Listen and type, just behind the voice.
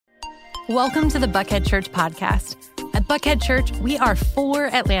Welcome to the Buckhead Church podcast. At Buckhead Church, we are for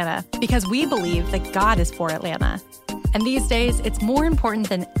Atlanta because we believe that God is for Atlanta. And these days, it's more important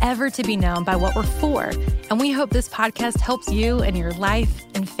than ever to be known by what we're for. And we hope this podcast helps you in your life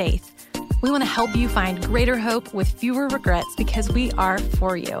and faith. We want to help you find greater hope with fewer regrets because we are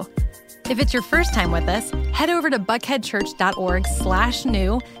for you. If it's your first time with us, head over to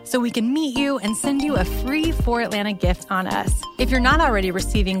buckheadchurch.org/new so we can meet you and send you a free For Atlanta gift on us. If you're not already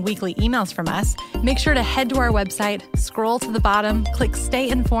receiving weekly emails from us, make sure to head to our website, scroll to the bottom, click Stay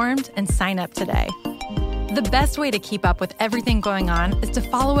Informed, and sign up today. The best way to keep up with everything going on is to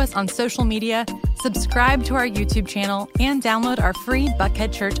follow us on social media, subscribe to our YouTube channel, and download our free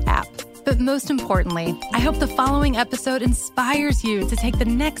Buckhead Church app. But most importantly, I hope the following episode inspires you to take the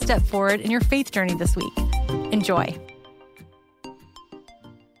next step forward in your faith journey this week. Enjoy.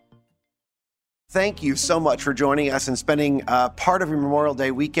 Thank you so much for joining us and spending part of your Memorial Day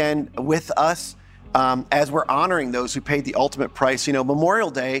weekend with us as we're honoring those who paid the ultimate price. You know,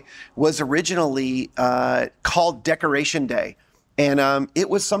 Memorial Day was originally called Decoration Day. And it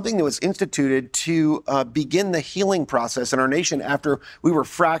was something that was instituted to begin the healing process in our nation after we were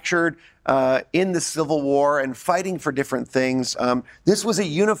fractured in the Civil War and fighting for different things. This was a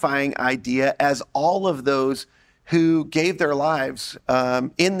unifying idea as all of those who gave their lives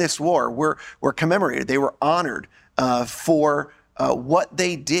in this war were commemorated. They were honored for what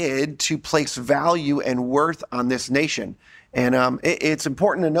they did to place value and worth on this nation. And it's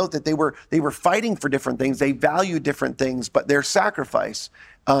important to note that they were fighting for different things. They valued different things, but their sacrifice,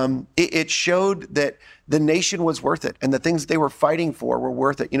 it showed that the nation was worth it, and the things they were fighting for were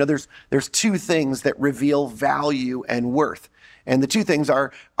worth it. You know, there's two things that reveal value and worth, and the two things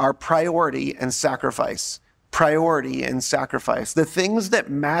are priority and sacrifice. Priority and sacrifice. The things that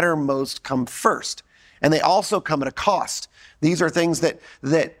matter most come first, and they also come at a cost. These are things that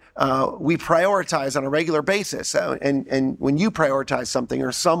we prioritize on a regular basis. And when you prioritize something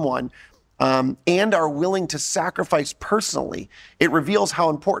or someone and are willing to sacrifice personally, it reveals how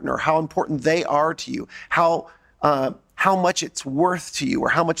important they are to you, how much it's worth to you, or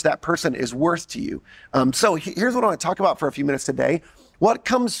how much that person is worth to you. So here's what I want to talk about for a few minutes today. What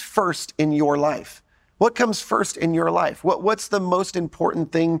comes first in your life? What comes first in your life? What's the most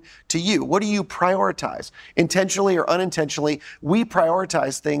important thing to you? What do you prioritize? Intentionally or unintentionally, we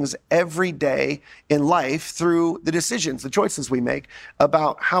prioritize things every day in life through the decisions, the choices we make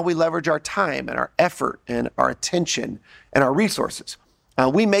about how we leverage our time and our effort and our attention and our resources.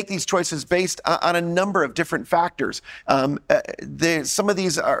 We make these choices based on a number of different factors. Some of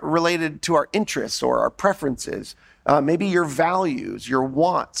these are related to our interests or our preferences, maybe your values, your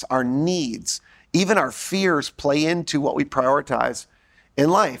wants, our needs. Even our fears play into what we prioritize in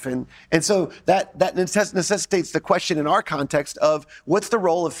life. And so that necessitates the question in our context of what's the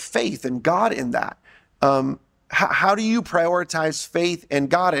role of faith and God in that? How do you prioritize faith and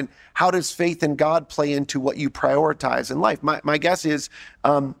God, and how does faith and God play into what you prioritize in life? My guess is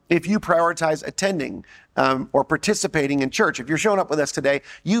if you prioritize attending or participating in church, if you're showing up with us today,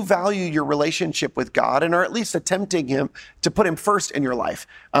 you value your relationship with God and are at least attempting to put him first in your life.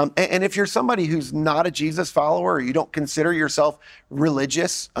 And if you're somebody who's not a Jesus follower, or you don't consider yourself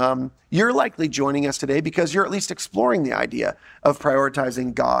religious, you're likely joining us today because you're at least exploring the idea of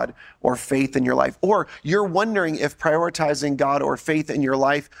prioritizing God or faith in your life. Or you're wondering if prioritizing God or faith in your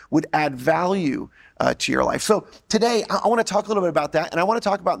life would add value to your life. So today, I want to talk a little bit about that, and I want to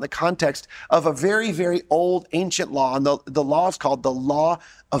talk about in the context of a very, very old ancient law, and the law is called the law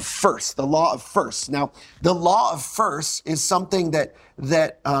of first, the law of first. Now, the law of first is something that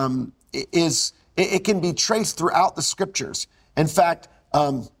it can be traced throughout the scriptures. In fact,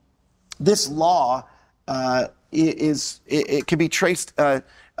 this law it can be traced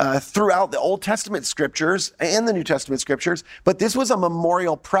throughout the Old Testament scriptures and the New Testament scriptures, but this was a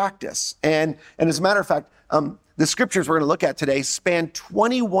memorial practice. And as a matter of fact, the scriptures we're going to look at today span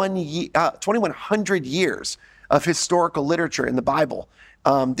 2,100 years of historical literature in the Bible.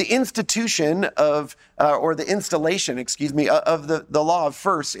 The institution of, or the installation, of the law of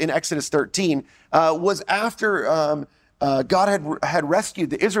first in Exodus 13 was after God had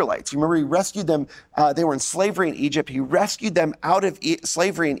rescued the Israelites. Remember, he rescued them. They were in slavery in Egypt. He rescued them out of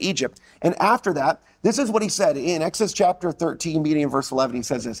slavery in Egypt. And after that, this is what he said in Exodus chapter 13, beginning in verse 11. He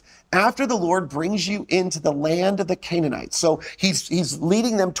says this: after the Lord brings you into the land of the Canaanites. So he's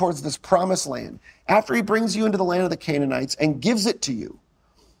leading them towards this promised land. After he brings you into the land of the Canaanites and gives it to you,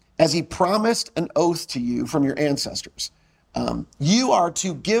 as he promised an oath to you from your ancestors. You are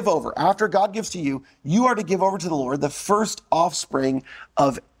to give over, after God gives to you, you are to give over to the Lord the first offspring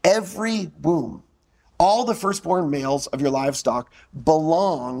of every womb. All the firstborn males of your livestock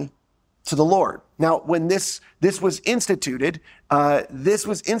belong to the Lord. Now, when this was instituted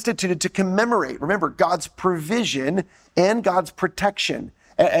to commemorate, remember, God's provision and God's protection.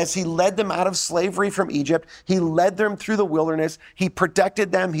 As he led them out of slavery from Egypt, he led them through the wilderness, he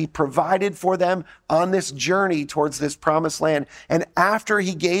protected them, he provided for them on this journey towards this promised land. And after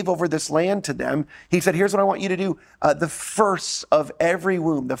he gave over this land to them, he said, here's what I want you to do. The first of every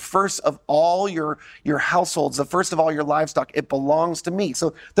womb, the first of all your households, the first of all your livestock, it belongs to me.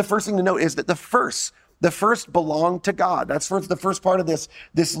 So the first thing to note is that the first belonged to God. That's the first part of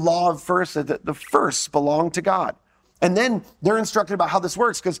this law of first, that the first belonged to God. And then they're instructed about how this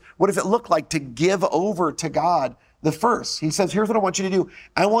works, because what does it look like to give over to God the first? He says, here's what I want you to do.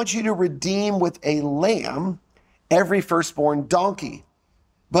 I want you to redeem with a lamb every firstborn donkey.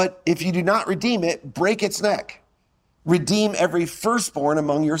 But if you do not redeem it, break its neck. Redeem every firstborn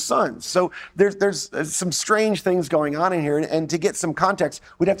among your sons. So there's some strange things going on in here. And to get some context,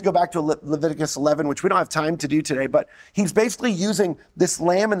 we'd have to go back to Leviticus 11, which we don't have time to do today. But he's basically using this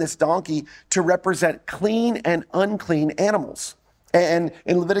lamb and this donkey to represent clean and unclean animals. And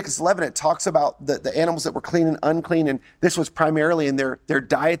in Leviticus 11, it talks about the animals that were clean and unclean. And this was primarily in their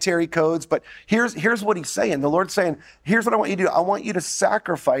dietary codes. But here's what he's saying. The Lord's saying, here's what I want you to do. I want you to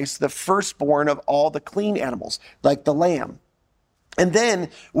sacrifice the firstborn of all the clean animals, like the lamb. And then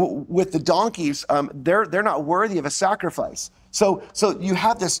with the donkeys, they're not worthy of a sacrifice. So you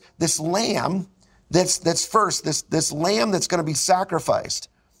have this lamb that's first, this lamb that's going to be sacrificed.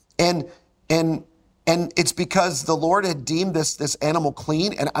 And it's because the Lord had deemed this animal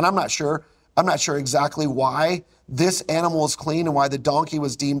clean. And I'm not sure exactly why this animal is clean and why the donkey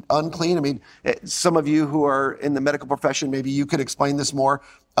was deemed unclean. I mean, some of you who are in the medical profession, maybe you could explain this more.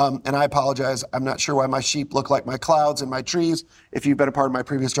 And I apologize. I'm not sure why my sheep look like my clouds and my trees, if you've been a part of my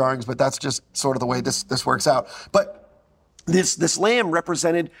previous drawings, but that's just sort of the way this works out. But this lamb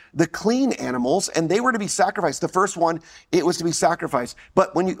represented the clean animals, and they were to be sacrificed. The first one, it was to be sacrificed.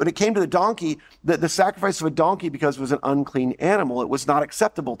 But when it came to the donkey, the sacrifice of a donkey, because it was an unclean animal, it was not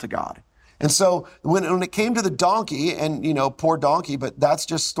acceptable to God. And so when it came to the donkey, and poor donkey, but that's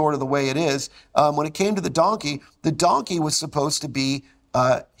just sort of the way it is. When it came to the donkey was supposed to be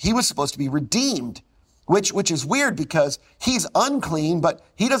redeemed, which is weird because he's unclean, but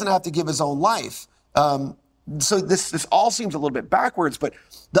he doesn't have to give his own life. So this all seems a little bit backwards, but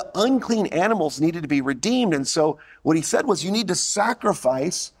the unclean animals needed to be redeemed. And so what he said was, you need to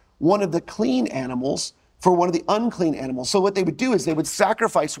sacrifice one of the clean animals for one of the unclean animals. So what they would do is they would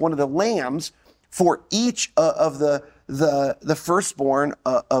sacrifice one of the lambs for each of the firstborn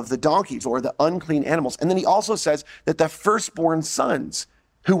of the donkeys, or the unclean animals. And then he also says that the firstborn sons,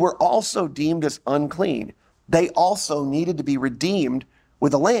 who were also deemed as unclean, they also needed to be redeemed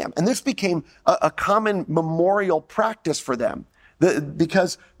with a lamb. And this became a common memorial practice for them,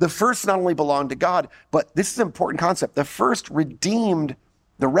 because the first not only belonged to God, but this is an important concept. The first redeemed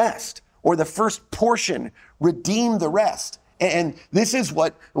the rest, or the first portion redeemed the rest. And this is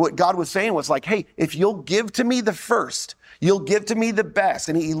what God was saying, was like, hey, if you'll give to me the first, you'll give to me the best.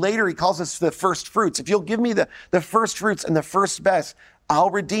 And he calls us the first fruits. If you'll give me the first fruits and the first best,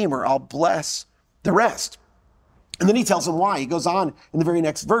 I'll redeem, or I'll bless the rest. And then he tells them why. He goes on in the very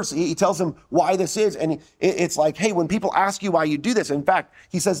next verse. He tells them why this is. And it's like, hey, when people ask you why you do this, in fact,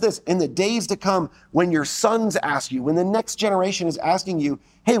 he says this, in the days to come, when your sons ask you, when the next generation is asking you,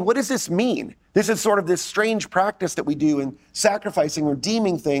 hey, what does this mean? This is sort of this strange practice that we do in sacrificing,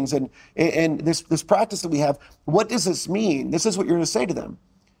 redeeming things, and this practice that we have. What does this mean? This is what you're going to say to them.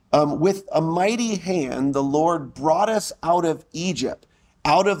 With a mighty hand, the Lord brought us out of Egypt,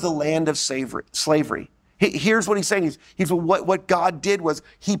 out of the land of slavery. Here's what he's saying. He's what God did was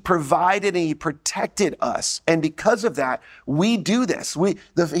he provided and he protected us. And because of that, we do this.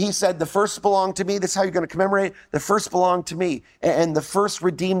 He said, the first belonged to me. This is how you're going to commemorate. The first belonged to me, and the first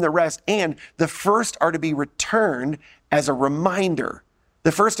redeemed the rest. And the first are to be returned as a reminder.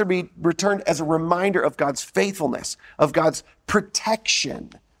 The first are to be returned as a reminder of God's faithfulness, of God's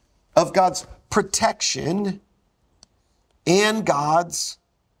protection, and God's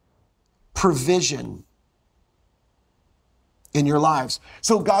provision in your lives.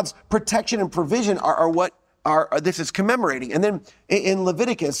 So God's protection and provision are what this is commemorating. And then in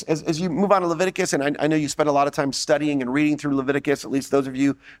Leviticus, as you move on to Leviticus, and I know you spend a lot of time studying and reading through Leviticus, at least those of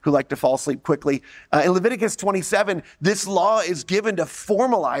you who like to fall asleep quickly. In Leviticus 27, this law is given to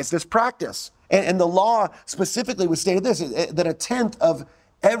formalize this practice. And the law specifically was stated this, that a tenth of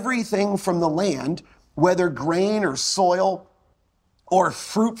everything from the land, whether grain or soil or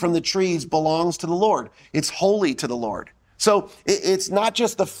fruit from the trees, belongs to the Lord. It's holy to the Lord. So it's not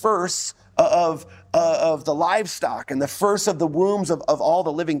just the first of of the livestock and the first of the wombs of all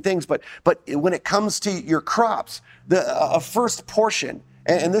the living things. But when it comes to your crops, a first portion,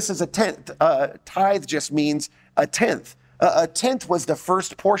 and this is a tenth. Tithe just means a tenth. A tenth was the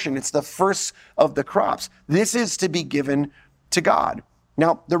first portion. It's the first of the crops. This is to be given to God.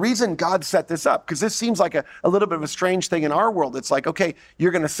 Now, the reason God set this up, because this seems like a little bit of a strange thing in our world. It's like, okay,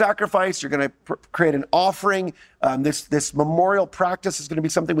 you're going to sacrifice, you're going to create an offering. This memorial practice is going to be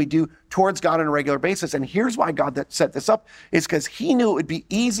something we do towards God on a regular basis. And here's why God set this up, is because he knew it would be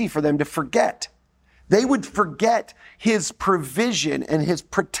easy for them to forget. They would forget his provision and his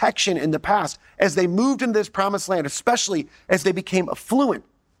protection in the past as they moved into this promised land, especially as they became affluent,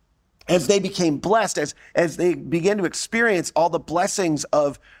 as they became blessed, as they began to experience all the blessings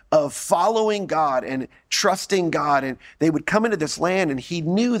of following God and trusting God. And they would come into this land, and he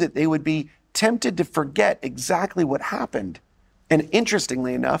knew that they would be tempted to forget exactly what happened. And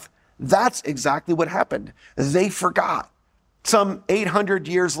interestingly enough, that's exactly what happened. They forgot. Some 800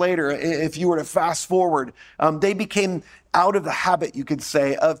 years later, if you were to fast forward, they became out of the habit, you could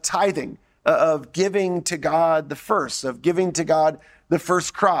say, of tithing, of giving to God the first, of giving to God the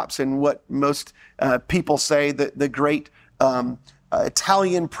first crops. And what most people say, that the great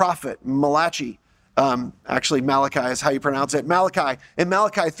Italian prophet, Malachi, actually Malachi is how you pronounce it, Malachi, in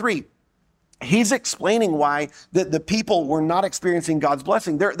Malachi 3, he's explaining why the people were not experiencing God's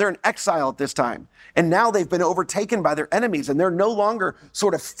blessing. They're in exile at this time. And now they've been overtaken by their enemies, and they're no longer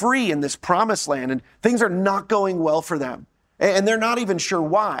sort of free in this promised land, and things are not going well for them. And they're not even sure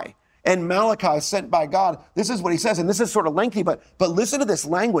why. And Malachi, sent by God, this is what he says, and this is sort of lengthy, but listen to this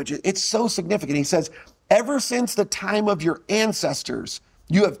language. It's so significant. He says, ever since the time of your ancestors,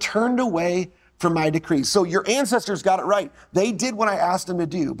 you have turned away from my decrees. So your ancestors got it right. They did what I asked them to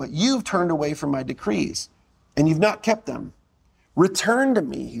do, but you've turned away from my decrees, and you've not kept them. Return to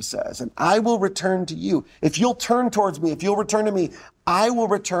me, he says, and I will return to you. If you'll turn towards me, if you'll return to me, I will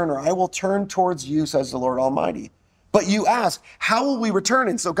return, or I will turn towards you, says the Lord Almighty. But you ask, how will we return?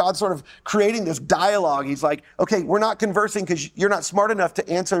 And so God's sort of creating this dialogue. He's like, okay, we're not conversing because you're not smart enough to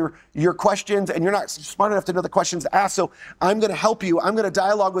answer your questions, and you're not smart enough to know the questions to ask. So I'm going to help you. I'm going to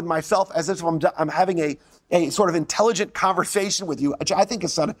dialogue with myself as if I'm having a sort of intelligent conversation with you, which I think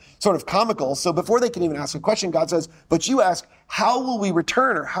is sort of comical. So before they can even ask a question, God says, but you ask, how will we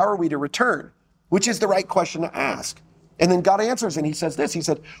return, or how are we to return? Which is the right question to ask. And then God answers, and he says this. He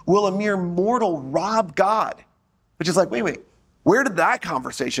said, will a mere mortal rob God? Which is like, wait, where did that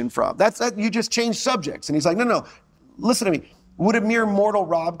conversation from? That you just changed subjects. And he's like, no, listen to me. Would a mere mortal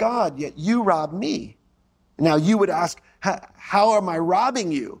rob God, yet you rob me? Now you would ask, how am I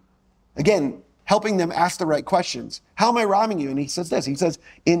robbing you? Again, helping them ask the right questions. How am I robbing you? And he says this, he says,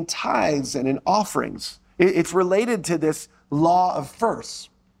 in tithes and in offerings. It's related to this law of firsts.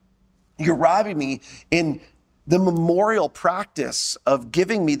 You're robbing me in the memorial practice of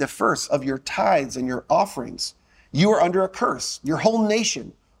giving me the first of your tithes and your offerings. You are under a curse, your whole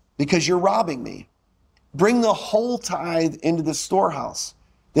nation, because you're robbing me. Bring the whole tithe into the storehouse,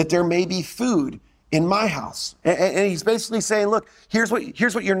 that there may be food in my house. And he's basically saying, look, here's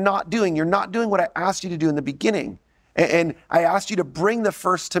what you're not doing. You're not doing what I asked you to do in the beginning. And I asked you to bring the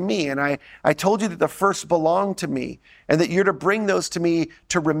first to me. And I told you that the first belonged to me, and that you're to bring those to me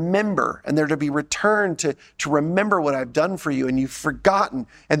to remember, and they're to be returned to remember what I've done for you. And you've forgotten.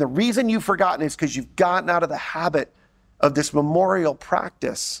 And the reason you've forgotten is because you've gotten out of the habit of this memorial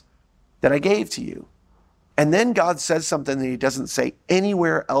practice that I gave to you. And then God says something that he doesn't say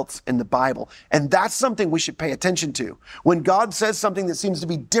anywhere else in the Bible. And that's something we should pay attention to. When God says something that seems to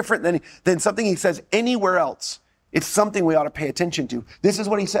be different than something he says anywhere else, it's something we ought to pay attention to. This is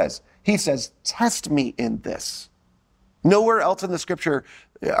what he says. He says, test me in this. Nowhere else in the scripture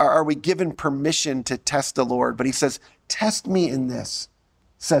are we given permission to test the Lord, but he says, test me in this,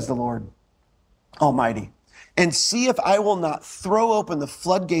 says the Lord Almighty, and see if I will not throw open the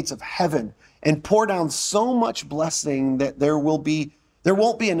floodgates of heaven and pour down so much blessing that there won't be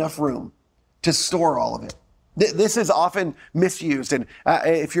enough room to store all of it. This is often misused. And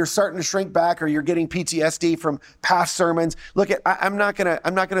if you're starting to shrink back, or you're getting PTSD from past sermons, look, I'm not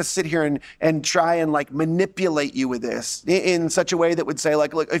gonna sit here and try and like manipulate you with this in such a way that would say,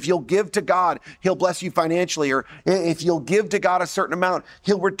 like, look, if you'll give to God, he'll bless you financially, or if you'll give to God a certain amount,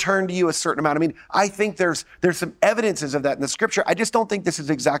 he'll return to you a certain amount. I mean, I think there's some evidences of that in the scripture. I just don't think this is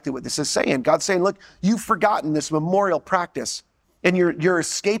exactly what this is saying. God's saying, look, you've forgotten this memorial practice. And you're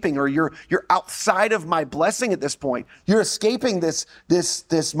escaping, or you're outside of my blessing at this point. You're escaping this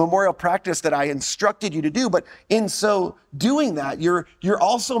memorial practice that I instructed you to do. But in so doing that, you're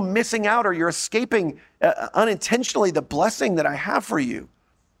also missing out, or you're escaping unintentionally the blessing that I have for you.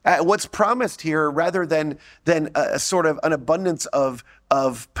 What's promised here, rather than a sort of an abundance of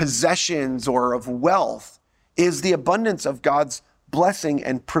possessions or of wealth, is the abundance of God's blessing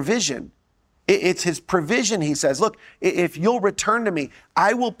and provision. It's his provision. He says, look, if you'll return to me,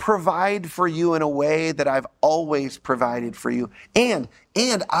 I will provide for you in a way that I've always provided for you. And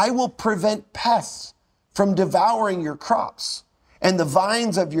I will prevent pests from devouring your crops, and the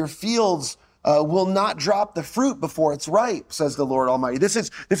vines of your fields will not drop the fruit before it's ripe, says the Lord Almighty. This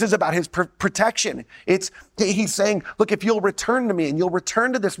is about his protection. He's saying, look, if you'll return to me and you'll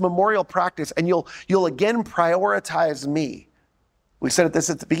return to this memorial practice and you'll again prioritize me. We said this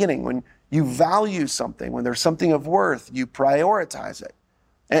at the beginning. When you value something, when there's something of worth, you prioritize it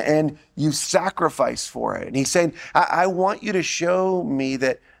and you sacrifice for it. And he's saying, I want you to show me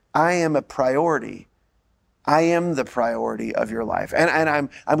that I am a priority. I am the priority of your life. And I'm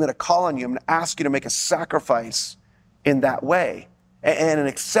going to call on you. I'm going to ask you to make a sacrifice in that way, and an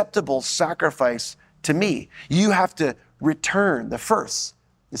acceptable sacrifice to me. You have to return the first.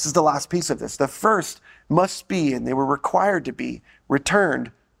 This is the last piece of this. The first must be, and they were required to be,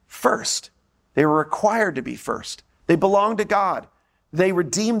 returned first. They were required to be first. They belonged to God. They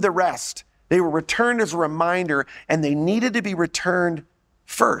redeemed the rest. They were returned as a reminder, and they needed to be returned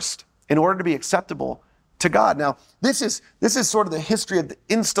first in order to be acceptable to God. Now, this is sort of the history of the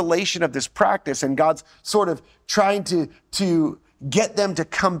installation of this practice, and God's sort of trying to get them to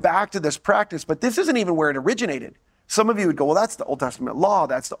come back to this practice, but this isn't even where it originated. Some of you would go, well, that's the Old Testament law,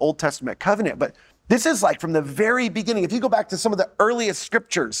 that's the Old Testament covenant, but this is like from the very beginning. If you go back to some of the earliest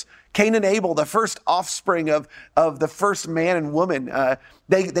scriptures, Cain and Abel, the first offspring of the first man and woman,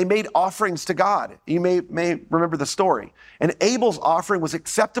 they made offerings to God. You may remember the story. And Abel's offering was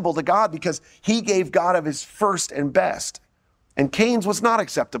acceptable to God because he gave God of his first and best. And Cain's was not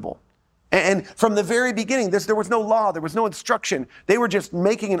acceptable. And from the very beginning, there was no law, there was no instruction. They were just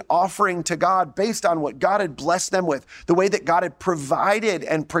making an offering to God based on what God had blessed them with, the way that God had provided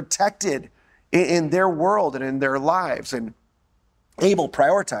and protected in their world and in their lives. And Abel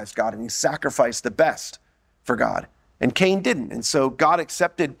prioritized God and he sacrificed the best for God. And Cain didn't. And so God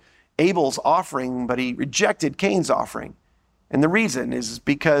accepted Abel's offering, but he rejected Cain's offering. And the reason is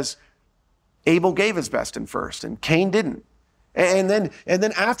because Abel gave his best and first, and Cain didn't. And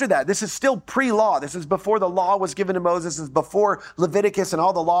then after that, this is still pre-law. This is before the law was given to Moses. This is before Leviticus and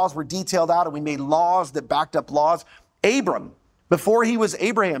all the laws were detailed out and we made laws that backed up laws. Abram, before he was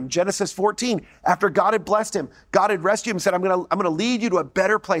Abraham, Genesis 14, after God had blessed him, God had rescued him and said, I'm going to lead you to a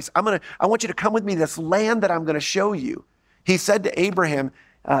better place. I want you to come with me to this land that I'm going to show you. He said to Abraham,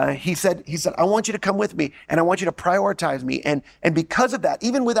 he said, I want you to come with me and I want you to prioritize me. And because of that,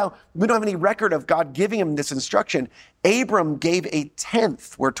 even without, we don't have any record of God giving him this instruction, Abram gave a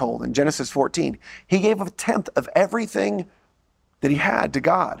tenth, we're told in Genesis 14. He gave a tenth of everything that he had to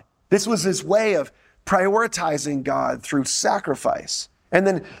God. This was his way of prioritizing God through sacrifice. And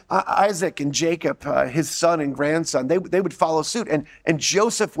then Isaac and Jacob, his son and grandson, they would follow suit. And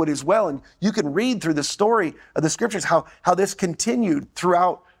Joseph would as well. And you can read through the story of the scriptures how this continued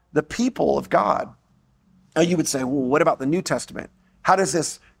throughout the people of God. Now you would say, well, what about the New Testament? How does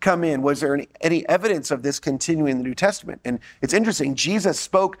this come in? Was there any evidence of this continuing in the New Testament? And it's interesting, Jesus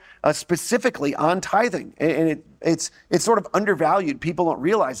spoke specifically on tithing. And it's sort of undervalued. People don't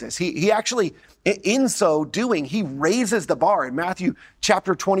realize this. He actually, in so doing, he raises the bar in Matthew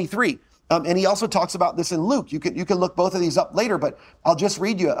chapter 23. And he also talks about this in Luke. You can look both of these up later, but I'll just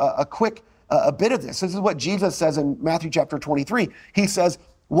read you a quick bit of this. This is what Jesus says in Matthew chapter 23. He says,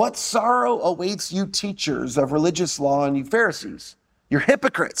 "What sorrow awaits you teachers of religious law and you Pharisees? You're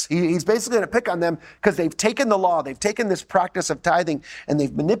hypocrites." He's basically going to pick on them because they've taken the law, they've taken this practice of tithing, and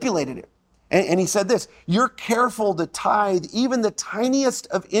they've manipulated it. And he said this, "You're careful to tithe even the tiniest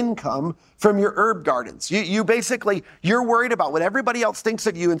of income from your herb gardens." You're worried about what everybody else thinks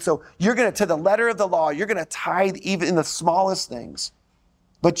of you, and so you're going to the letter of the law, you're going to tithe even in the smallest things.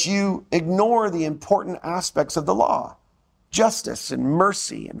 But you ignore the important aspects of the law, justice and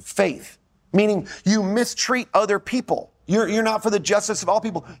mercy and faith, meaning you mistreat other people. You're not for the justice of all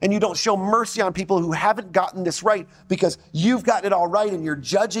people, and you don't show mercy on people who haven't gotten this right because you've gotten it all right and you're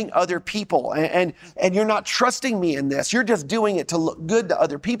judging other people and you're not trusting me in this. You're just doing it to look good to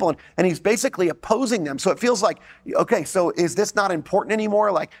other people. And he's basically opposing them. So it feels like, okay, so is this not important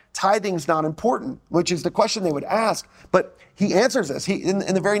anymore? Like tithing's not important, which is the question they would ask. But he answers this. In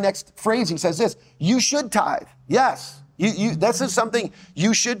the very next phrase, he says this, "You should tithe." Yes, this is something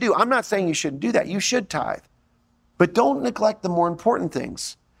you should do. I'm not saying you shouldn't do that. You should tithe. But don't neglect the more important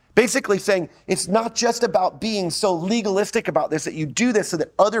things. Basically saying it's not just about being so legalistic about this, that you do this so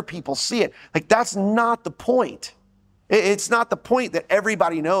that other people see it. Like that's not the point. It's not the point that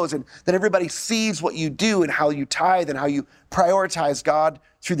everybody knows and that everybody sees what you do and how you tithe and how you prioritize God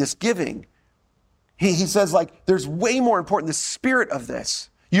through this giving. He says, like, there's way more important, the spirit of this.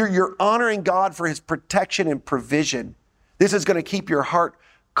 You're honoring God for his protection and provision. This is going to keep your heart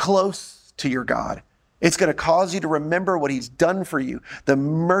close to your God. It's going to cause you to remember what he's done for you, the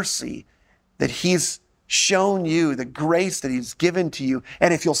mercy that he's shown you, the grace that he's given to you.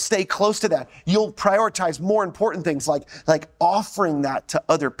 And if you'll stay close to that, you'll prioritize more important things like offering that to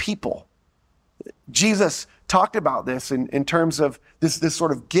other people. Jesus talked about this in terms of this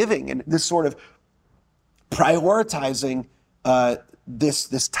sort of giving and this sort of prioritizing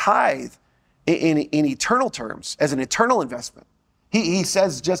this tithe in eternal terms, as an eternal investment. He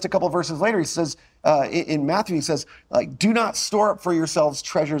says just a couple of verses later, he says, in Matthew, he says, like, do not store up for yourselves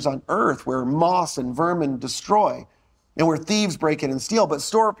treasures on earth where moss and vermin destroy and where thieves break in and steal, but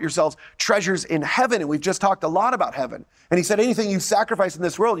store up yourselves treasures in heaven. And we've just talked a lot about heaven. And he said, anything you sacrifice in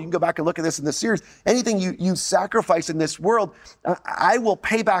this world, you can go back and look at this in this series, anything you sacrifice in this world, I will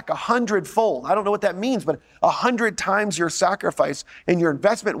pay back 100-fold. I don't know what that means, but 100 times your sacrifice and your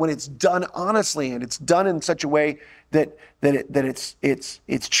investment when it's done honestly and it's done in such a way that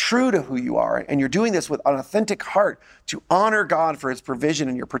it's true to who you are. And you're doing this with an authentic heart to honor God for his provision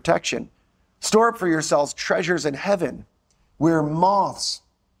and your protection. Store up for yourselves treasures in heaven where moths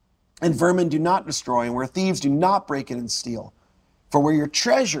and vermin do not destroy and where thieves do not break in and steal. For where your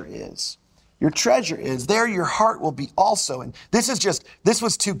treasure is, there your heart will be also. And this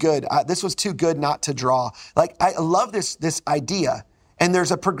was too good. This was too good not to draw. Like, I love this idea. And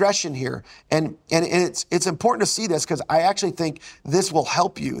there's a progression here. And it's important to see this because I actually think this will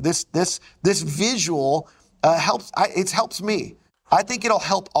help you. This visual helps me. I think it'll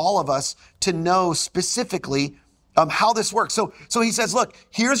help all of us to know specifically how this works. So he says, look,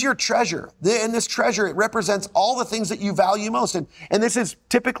 here's your treasure. And this treasure, it represents all the things that you value most. And this is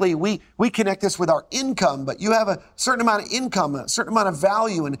typically, we connect this with our income, but you have a certain amount of income, a certain amount of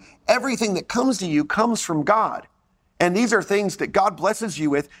value, and everything that comes to you comes from God. And these are things that God blesses you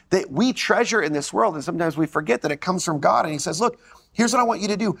with that we treasure in this world. And sometimes we forget that it comes from God. And he says, look, here's what I want you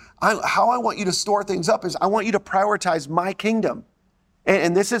to do. How I want you to store things up is I want you to prioritize my kingdom.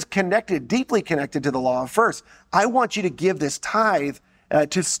 And this is connected, deeply connected to the law of first. I want you to give this tithe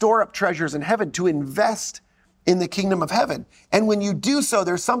to store up treasures in heaven, to invest in the kingdom of heaven. And when you do so,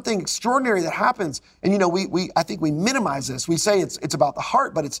 there's something extraordinary that happens. And I think we minimize this. We say it's about the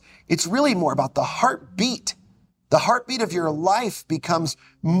heart, but it's really more about the heartbeat. The heartbeat of your life becomes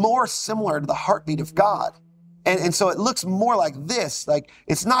more similar to the heartbeat of God. And so it looks more like this, like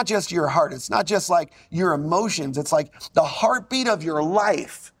it's not just your heart. It's not just like your emotions. It's like the heartbeat of your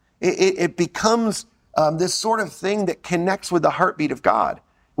life. It becomes this sort of thing that connects with the heartbeat of God.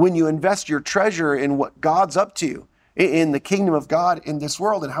 When you invest your treasure in what God's up to, in the kingdom of God in this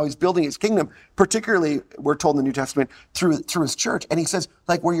world and how he's building his kingdom, particularly we're told in the New Testament through his church. And he says,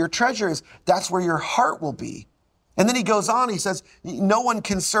 like, where your treasure is, that's where your heart will be. And then he goes on, he says, no one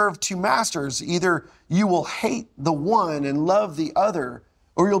can serve two masters. Either you will hate the one and love the other,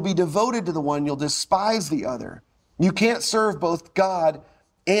 or you'll be devoted to the one, you'll despise the other. You can't serve both God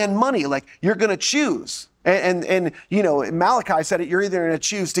and money. Like, you're going to choose. And Malachi said it, you're either going to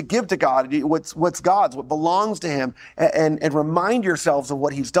choose to give to God what's God's, what belongs to him, and remind yourselves of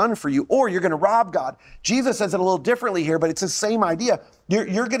what he's done for you, or you're going to rob God. Jesus says it a little differently here, but it's the same idea.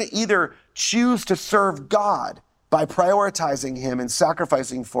 You're going to either choose to serve God by prioritizing him and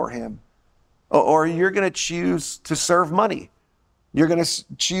sacrificing for him, or you're going to choose to serve money. You're going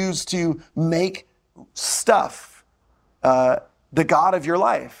to choose to make stuff the God of your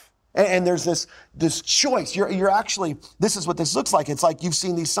life. And there's this choice. You're actually, this is what this looks like. It's like you've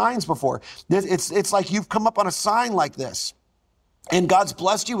seen these signs before. It's like you've come up on a sign like this. And God's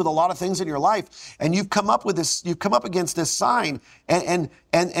blessed you with a lot of things in your life, and you've come up with this. You've come up against this sign, and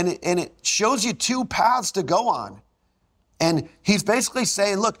it shows you two paths to go on. And he's basically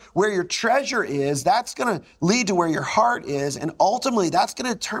saying, look, where your treasure is, that's going to lead to where your heart is, and ultimately, that's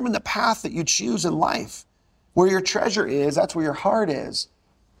going to determine the path that you choose in life. Where your treasure is, that's where your heart is,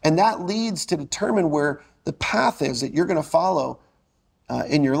 and that leads to determine where the path is that you're going to follow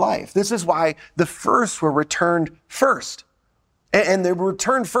in your life. This is why the first were returned first. And they were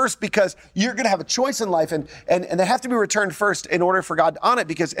returned first because you're going to have a choice in life, and they have to be returned first in order for God to honor it,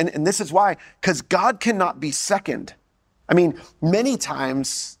 because, and this is why, because God cannot be second. I mean, many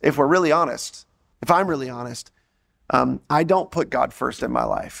times, if we're really honest, if I'm really honest, I don't put God first in my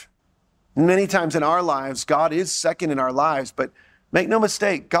life. Many times in our lives, God is second in our lives, but make no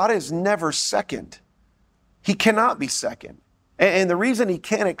mistake, God is never second. He cannot be second. And the reason he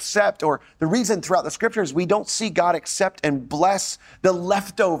can't accept, or the reason throughout the scriptures we don't see God accept and bless the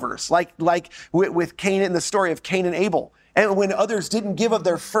leftovers, like with Cain in the story of Cain and Abel. And when others didn't give of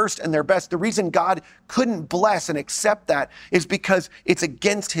their first and their best, the reason God couldn't bless and accept that is because it's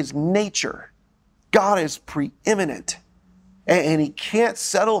against his nature. God is preeminent, and he can't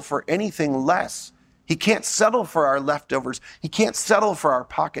settle for anything less. He can't settle for our leftovers. He can't settle for our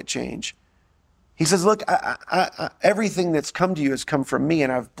pocket change. He says, look, everything that's come to you has come from me,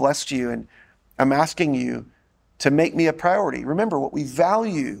 and I've blessed you, and I'm asking you to make me a priority. Remember what we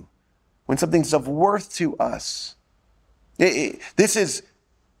value when something's of worth to us. This is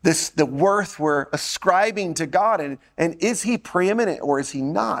the worth we're ascribing to God, and is he preeminent or is he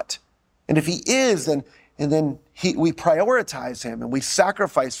not? And if he is, then we prioritize him and we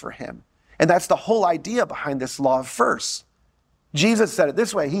sacrifice for him. And that's the whole idea behind this law of first. Jesus said it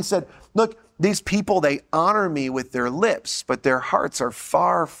this way. He said, look, these people, they honor me with their lips, but their hearts are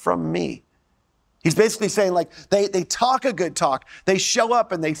far from me. He's basically saying, like, they talk a good talk. They show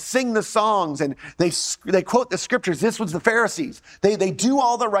up and they sing the songs and they quote the scriptures. This was the Pharisees. They do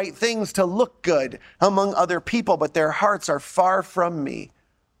all the right things to look good among other people, but their hearts are far from me,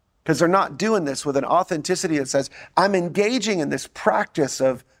 because they're not doing this with an authenticity that says, I'm engaging in this practice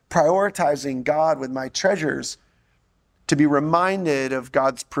of prioritizing God with my treasures to be reminded of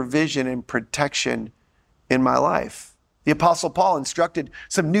God's provision and protection in my life. The Apostle Paul instructed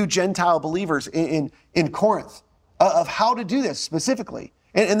some new Gentile believers in Corinth of how to do this specifically.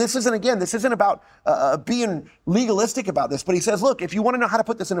 And this isn't about being legalistic about this, but he says, look, if you want to know how to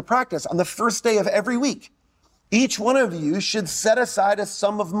put this into practice, on the first day of every week, each one of you should set aside a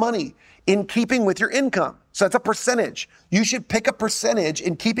sum of money in keeping with your income. So that's a percentage. You should pick a percentage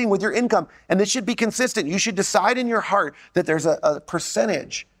in keeping with your income, and this should be consistent. You should decide in your heart that there's a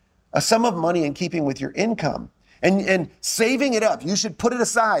percentage, a sum of money in keeping with your income. And saving it up, you should put it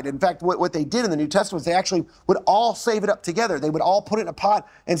aside. In fact, what they did in the New Testament is they actually would all save it up together. They would all put it in a pot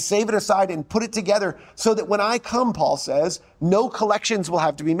and save it aside and put it together so that when I come, Paul says, no collections will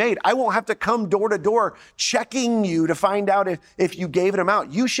have to be made. I won't have to come door to door checking you to find out if you gave them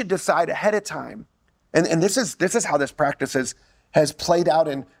out. You should decide ahead of time. And this is how this practice has played out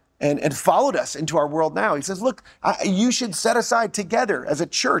and followed us into our world now. He says, look, you should set aside together as a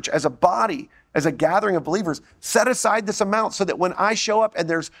church, as a body, as a gathering of believers, set aside this amount so that when I show up and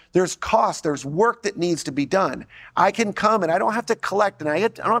there's cost, there's work that needs to be done, I can come and I don't have to collect, and I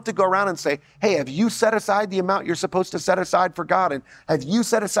don't have to go around and say, hey, have you set aside the amount you're supposed to set aside for God? And have you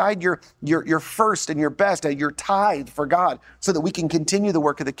set aside your first and your best, your tithe for God, so that we can continue the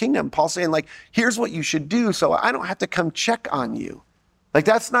work of the kingdom? Paul's saying, like, here's what you should do so I don't have to come check on you. Like,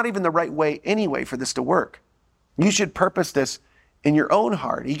 that's not even the right way anyway for this to work. You should purpose this in your own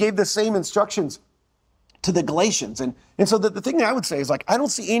heart. He gave the same instructions to the Galatians. And so the thing that I would say is, like, I don't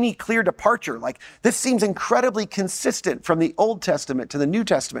see any clear departure. Like, this seems incredibly consistent from the Old Testament to the New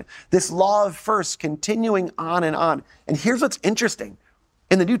Testament. This law of first continuing on and on. And here's what's interesting.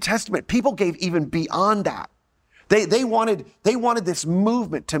 In the New Testament, people gave even beyond that. They wanted this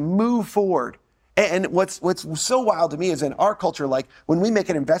movement to move forward. And what's so wild to me is in our culture, like when we make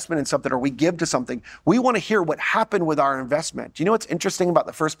an investment in something or we give to something, we want to hear what happened with our investment. Do you know what's interesting about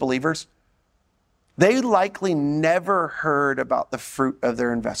the first believers? They likely never heard about the fruit of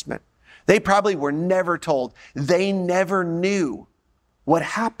their investment. They probably were never told. They never knew what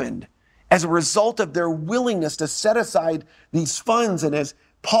happened as a result of their willingness to set aside these funds. And as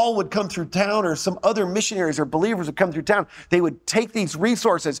Paul would come through town, or some other missionaries or believers would come through town, they would take these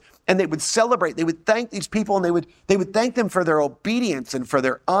resources and they would celebrate. They would thank these people, and they would thank them for their obedience and for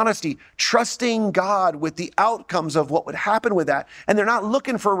their honesty, trusting God with the outcomes of what would happen with that. And they're not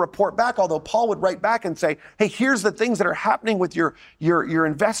looking for a report back, although Paul would write back and say, hey, here's the things that are happening with your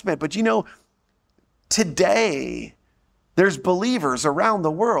investment. But you know, today there's believers around the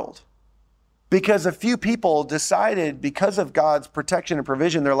world, because a few people decided, because of God's protection and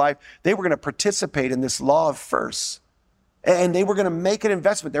provision in their life, they were going to participate in this law of first. And they were going to make an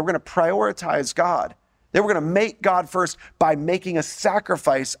investment. They were going to prioritize God. They were going to make God first by making a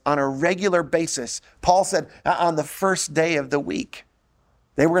sacrifice on a regular basis. Paul said on the first day of the week,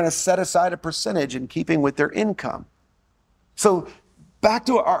 they were going to set aside a percentage in keeping with their income. So back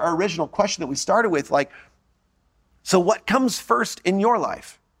to our original question that we started with, like, so what comes first in your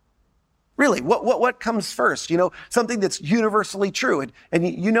life? Really, what comes first? You know, something that's universally true, and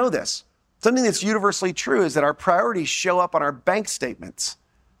you know this. Something that's universally true is that our priorities show up on our bank statements.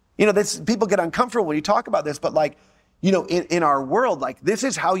 You know, people get uncomfortable when you talk about this, but like, you know, in our world, like, this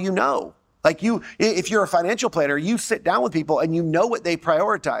is how you know. Like if you're a financial planner, you sit down with people and you know what they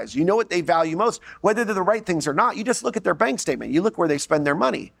prioritize. You know what they value most, whether they're the right things or not. You just look at their bank statement. You look where they spend their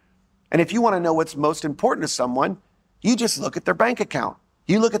money. And if you want to know what's most important to someone, you just look at their bank account.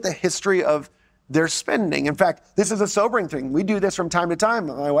 You look at the history of their spending. In fact, this is a sobering thing. We do this from time to time.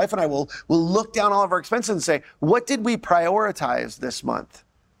 My wife and I will look down all of our expenses and say, what did we prioritize this month?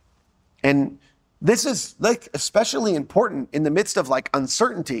 And this is like especially important in the midst of like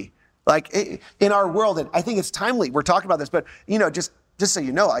uncertainty, like in our world. And I think it's timely. We're talking about this, but just so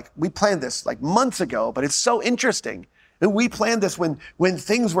you know, like we planned this like months ago, but it's so interesting. And we planned this when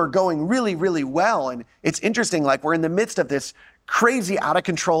things were going really, really well. And it's interesting, like we're in the midst of this crazy out of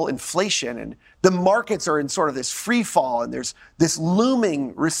control inflation and the markets are in sort of this free fall and there's this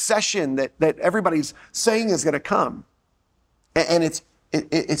looming recession that everybody's saying is going to come. And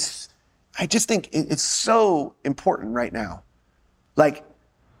I just think it's so important right now. Like,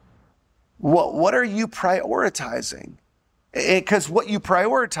 what are you prioritizing? Because what you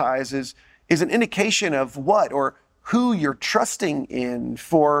prioritize is an indication of what or who you're trusting in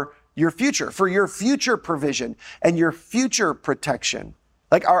for your future provision and your future protection.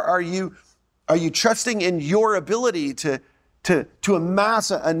 Like, are you trusting in your ability to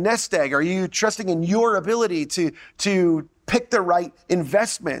amass a nest egg? Are you trusting in your ability to pick the right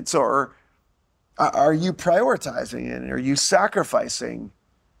investments, or are you prioritizing it? Are you sacrificing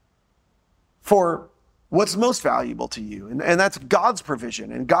for what's most valuable to you? And that's God's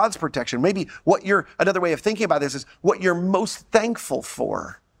provision and God's protection. Maybe another way of thinking about this is what you're most thankful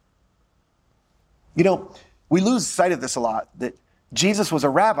for. We lose sight of this a lot, that Jesus was a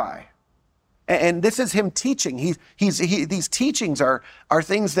rabbi. And this is him teaching. These teachings are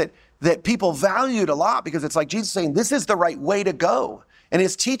things that people valued a lot, because it's like Jesus saying, this is the right way to go. And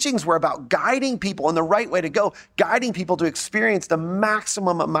his teachings were about guiding people in the right way to go, guiding people to experience the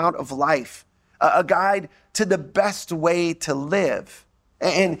maximum amount of life, a guide to the best way to live.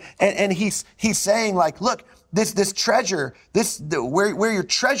 And he's saying, like, look, this treasure, where your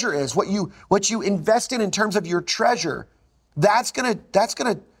treasure is, what you invest in terms of your treasure, it's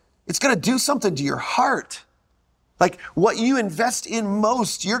gonna do something to your heart. Like what you invest in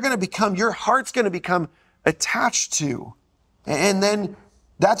most, your heart's gonna become attached to. And then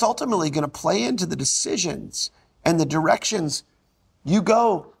that's ultimately going to play into the decisions and the directions you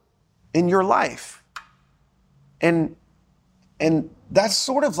go in your life. And that's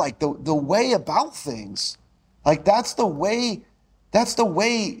sort of like the way about things. Like that's the way,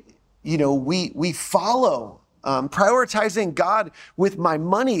 we follow. Prioritizing God with my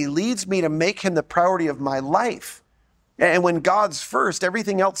money leads me to make him the priority of my life. And when God's first,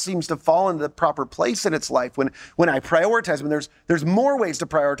 everything else seems to fall into the proper place in its life. When I prioritize him, there's more ways to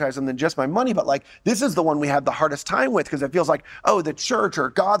prioritize him than just my money. But like, this is the one we have the hardest time with, because it feels like, oh, the church or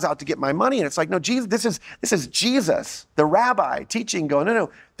God's out to get my money. And it's like, no, Jesus, this is Jesus, the rabbi, teaching, going, no,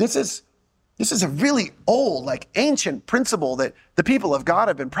 this is a really old, like ancient principle that the people of God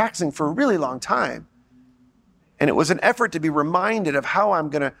have been practicing for a really long time. And it was an effort to be reminded of how I'm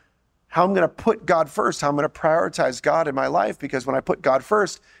going to put God first, how I'm going to prioritize God in my life, because when I put God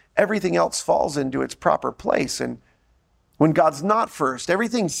first, everything else falls into its proper place. And when God's not first,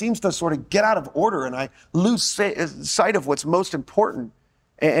 everything seems to sort of get out of order, and I lose sight of what's most important,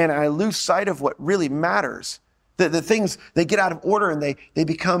 and I lose sight of what really matters. The things, they get out of order and they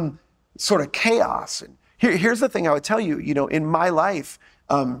become sort of chaos. And here's the thing I would tell you, in my life,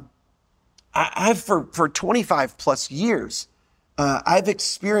 I've for 25 plus years, I've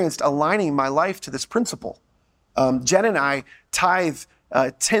experienced aligning my life to this principle. Jen and I tithe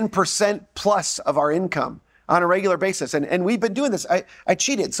 10% plus of our income on a regular basis. And we've been doing this. I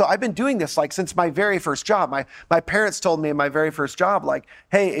cheated. So I've been doing this like since my very first job. My parents told me in my very first job, like,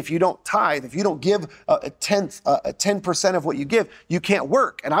 hey, if you don't tithe, if you don't give a 10% of what you give, you can't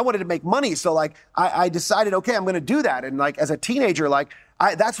work. And I wanted to make money. So like, I decided, okay, I'm going to do that. And like, as a teenager, like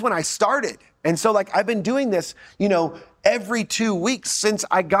that's when I started. And so like, I've been doing this, every 2 weeks since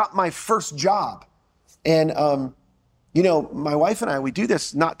I got my first job. And, my wife and I, we do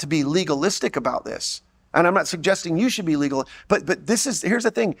this not to be legalistic about this. And I'm not suggesting you should be legal, but here's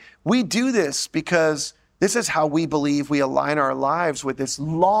the thing. We do this because this is how we believe we align our lives with this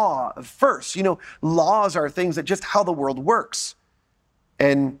law of first. Laws are things that just how the world works.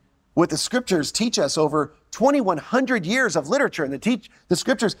 And what the scriptures teach us over 2,100 years of literature, and the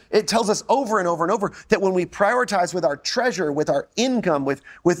scriptures, it tells us over and over and over that when we prioritize with our treasure, with our income, with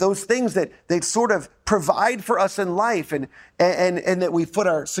those things that they sort of provide for us in life, and that we put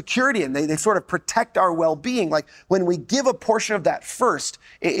our security in, they sort of protect our well-being. Like when we give a portion of that first,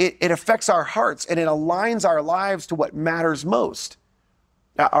 it affects our hearts and it aligns our lives to what matters most.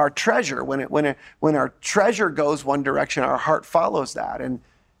 Our treasure, when our treasure goes one direction, our heart follows that. And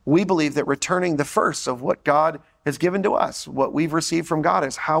we believe that returning the first of what God has given to us, what we've received from God,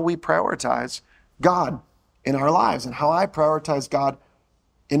 is how we prioritize God in our lives and how I prioritize God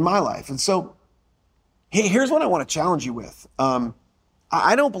in my life. And so here's what I want to challenge you with.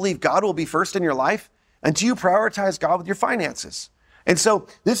 I don't believe God will be first in your life until you prioritize God with your finances. And so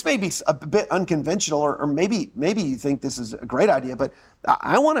this may be a bit unconventional, or maybe you think this is a great idea, but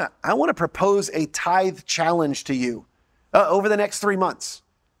I want to propose a tithe challenge to you over the next 3 months.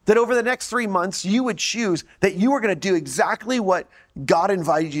 That over the next 3 months, you would choose that you are going to do exactly what God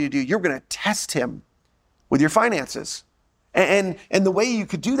invited you to do. You're going to test him with your finances. And the way you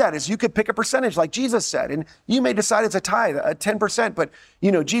could do that is you could pick a percentage like Jesus said, and you may decide it's a tithe, 10%, but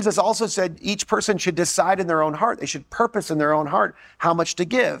Jesus also said each person should decide in their own heart. They should purpose in their own heart how much to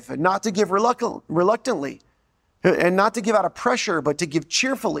give, and not to give reluctantly, and not to give out of pressure, but to give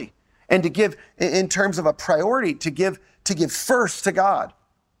cheerfully, and to give in terms of a priority, to give first to God.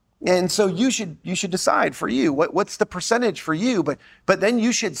 And so you should decide for you what's the percentage for you, but then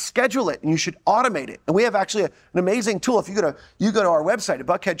you should schedule it and you should automate it. And we have actually an amazing tool. If you go to our website at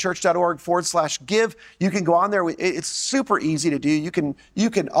buckheadchurch.org/give, you can go on there. It's super easy to do. You can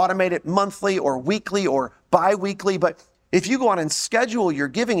automate it monthly or weekly or bi-weekly. But if you go on and schedule your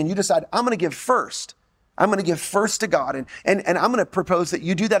giving and you decide, I'm going to give first. I'm going to give first to God. And I'm going to propose that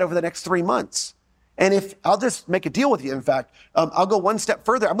you do that over the next 3 months. And if I'll just make a deal with you, in fact, I'll go one step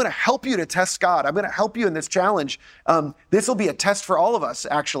further. I'm going to help you to test God. I'm going to help you in this challenge. This will be a test for all of us,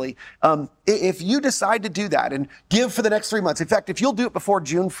 actually. If you decide to do that and give for the next 3 months, in fact, if you'll do it before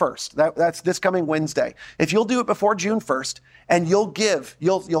June 1st, that's this coming Wednesday. If you'll do it before June 1st and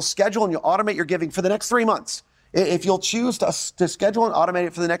you'll schedule and you'll automate your giving for the next 3 months, if you'll choose to schedule and automate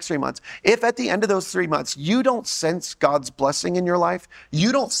it for the next 3 months, if at the end of those 3 months, you don't sense God's blessing in your life,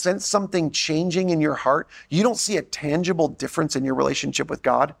 you don't sense something changing in your heart, you don't see a tangible difference in your relationship with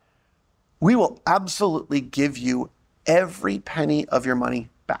God, we will absolutely give you every penny of your money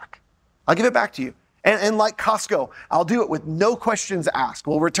back. I'll give it back to you. And like Costco, I'll do it with no questions asked.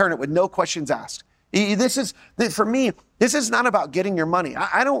 We'll return it with no questions asked. For me, this is not about getting your money.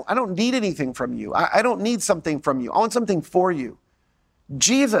 I don't need anything from you. I don't need something from you. I want something for you.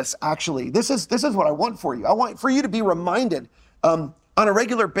 Jesus, actually, this is what I want for you. I want for you to be reminded on a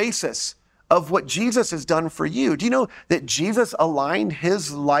regular basis of what Jesus has done for you. Do you know that Jesus aligned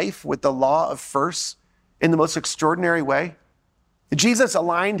his life with the law of first in the most extraordinary way? Jesus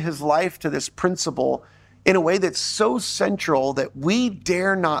aligned his life to this principle in a way that's so central that we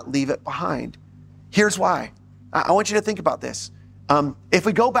dare not leave it behind. Here's why. I want you to think about this. If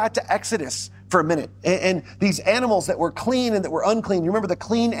we go back to Exodus for a minute, and these animals that were clean and that were unclean, you remember the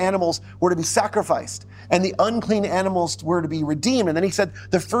clean animals were to be sacrificed and the unclean animals were to be redeemed. And then he said,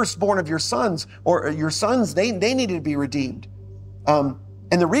 the firstborn of your sons, they needed to be redeemed. And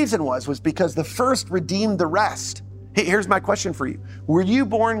the reason was because the first redeemed the rest. Here's my question for you. Were you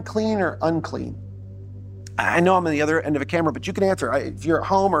born clean or unclean? I know I'm on the other end of a camera, but you can answer. If you're at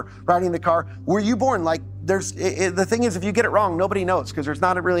home or riding in the car, were you born the thing is, if you get it wrong, nobody knows because there's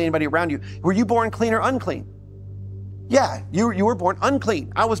not really anybody around you. Were you born clean or unclean? Yeah, you were born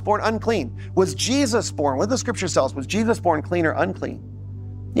unclean. I was born unclean. Was Jesus born? What the scripture tells us, was Jesus born clean or unclean?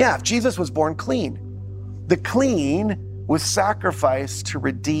 Yeah, if Jesus was born clean, the clean was sacrificed to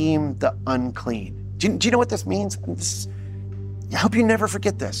redeem the unclean. Do you know what this means? I hope you never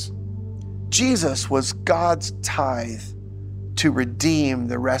forget this. Jesus was God's tithe to redeem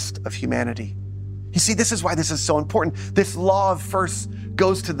the rest of humanity. You see, this is why this is so important. This law of first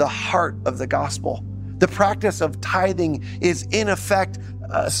goes to the heart of the gospel. The practice of tithing is, in effect,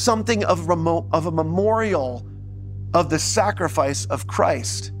 something of a memorial of the sacrifice of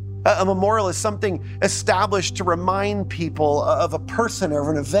Christ. A memorial is something established to remind people of a person or of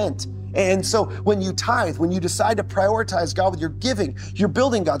an event. And so when you tithe, when you decide to prioritize God with your giving, you're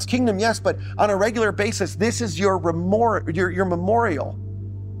building God's kingdom, yes, but on a regular basis, this is your memorial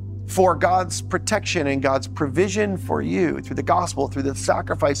for God's protection and God's provision for you through the gospel, through the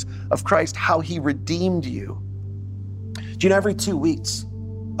sacrifice of Christ, how he redeemed you. Do you know, every 2 weeks,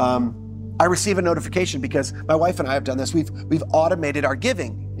 I receive a notification because my wife and I have done this. We've automated our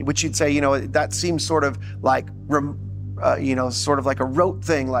giving, which you'd say, that seems sort of like sort of like a rote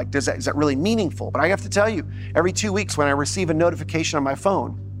thing, like is that really meaningful? But I have to tell you, every 2 weeks when I receive a notification on my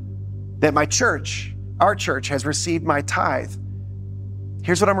phone that our church has received my tithe,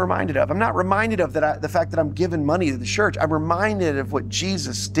 here's what I'm reminded of. I'm not reminded of the fact that I'm giving money to the church. I'm reminded of what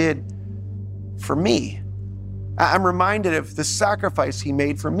Jesus did for me. I'm reminded of the sacrifice he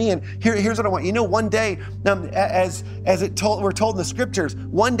made for me. And here's what I want. One day, as we're told in the scriptures,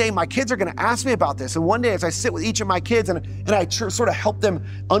 one day my kids are going to ask me about this. And one day as I sit with each of my kids and I sort of help them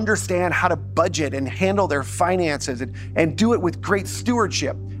understand how to budget and handle their finances and do it with great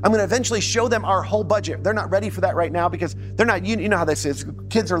stewardship, I'm going to eventually show them our whole budget. They're not ready for that right now because they're not, you know how this is.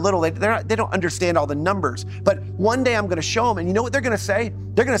 Kids are little, they don't understand all the numbers. But one day I'm going to show them, and you know what they're going to say?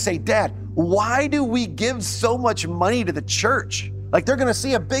 They're going to say, Dad, why do we give so much money to the church? Like, they're going to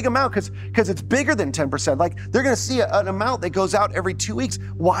see a big amount because it's bigger than 10%. Like, they're going to see an amount that goes out every 2 weeks.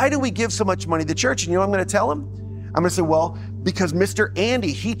 Why do we give so much money to the church? And you know what I'm going to tell them? I'm going to say, well, because Mr.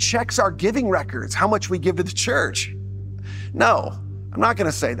 Andy, he checks our giving records, how much we give to the church. No, I'm not going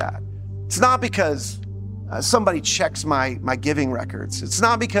to say that. It's not because somebody checks my giving records. It's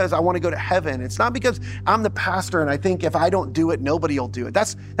not because I want to go to heaven. It's not because I'm the pastor and I think if I don't do it, nobody will do it.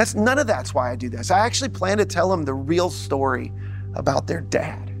 That's none of that's why I do this. I actually plan to tell them the real story about their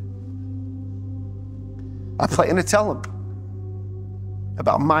dad. I plan to tell them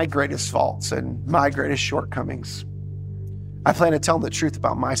about my greatest faults and my greatest shortcomings. I plan to tell them the truth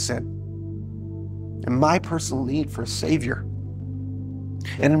about my sin and my personal need for a Savior,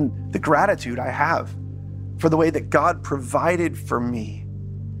 and the gratitude I have for the way that God provided for me.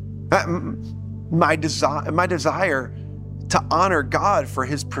 My desire to honor God for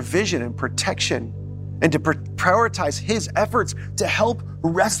his provision and protection, and to prioritize his efforts to help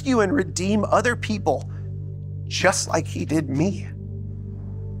rescue and redeem other people just like he did me.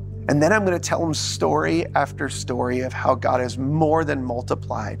 And then I'm going to tell them story after story of how God has more than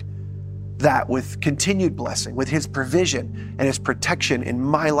multiplied that with continued blessing, with his provision and his protection in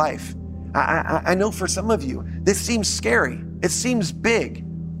my life. I know for some of you, this seems scary. It seems big,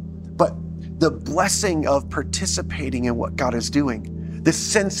 but the blessing of participating in what God is doing, the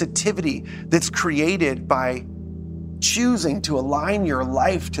sensitivity that's created by choosing to align your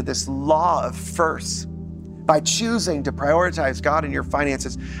life to this law of first, by choosing to prioritize God in your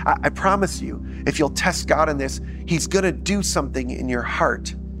finances, I promise you, if you'll test God in this, he's going to do something in your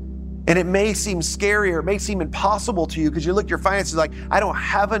heart. And it may seem scary or it may seem impossible to you because you look at your finances like, I don't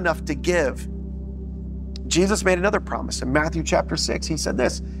have enough to give. Jesus made another promise in Matthew chapter 6. He said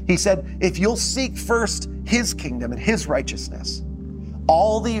this. He said, if you'll seek first his kingdom and his righteousness,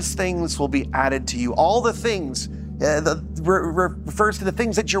 all these things will be added to you. All the things refers to the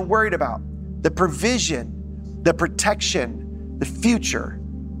things that you're worried about, the provision, the protection, the future.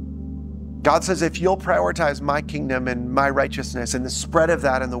 God says, if you'll prioritize my kingdom and my righteousness and the spread of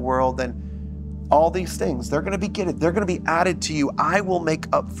that in the world, then all these things, they're going to be added to you. I will make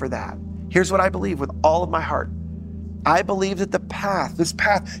up for that. Here's what I believe with all of my heart. I believe that this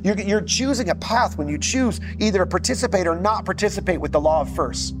path, you're choosing a path when you choose either to participate or not participate with the law of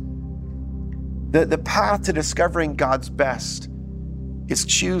first. The path to discovering God's best is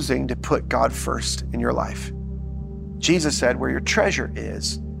choosing to put God first in your life. Jesus said, where your treasure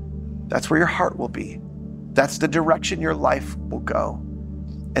is, that's where your heart will be. That's the direction your life will go.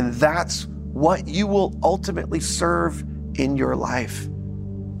 And that's what you will ultimately serve in your life.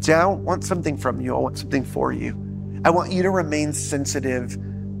 See, I don't want something from you. I want something for you. I want you to remain sensitive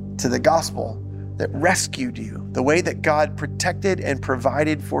to the gospel that rescued you, the way that God protected and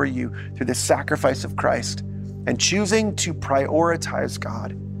provided for you through the sacrifice of Christ, and choosing to prioritize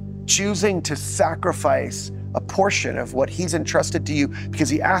God, choosing to sacrifice a portion of what he's entrusted to you because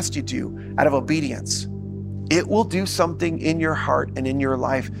he asked you to out of obedience. It will do something in your heart and in your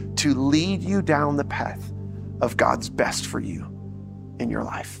life to lead you down the path of God's best for you in your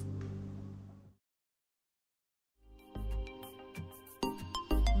life.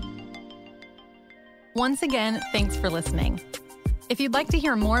 Once again, thanks for listening. If you'd like to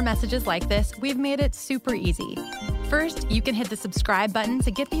hear more messages like this, we've made it super easy. First, you can hit the subscribe button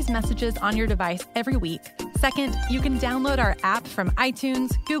to get these messages on your device every week. Second, you can download our app from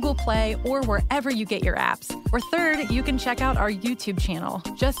iTunes, Google Play, or wherever you get your apps. Or third, you can check out our YouTube channel.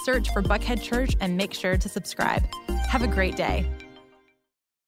 Just search for Buckhead Church and make sure to subscribe. Have a great day.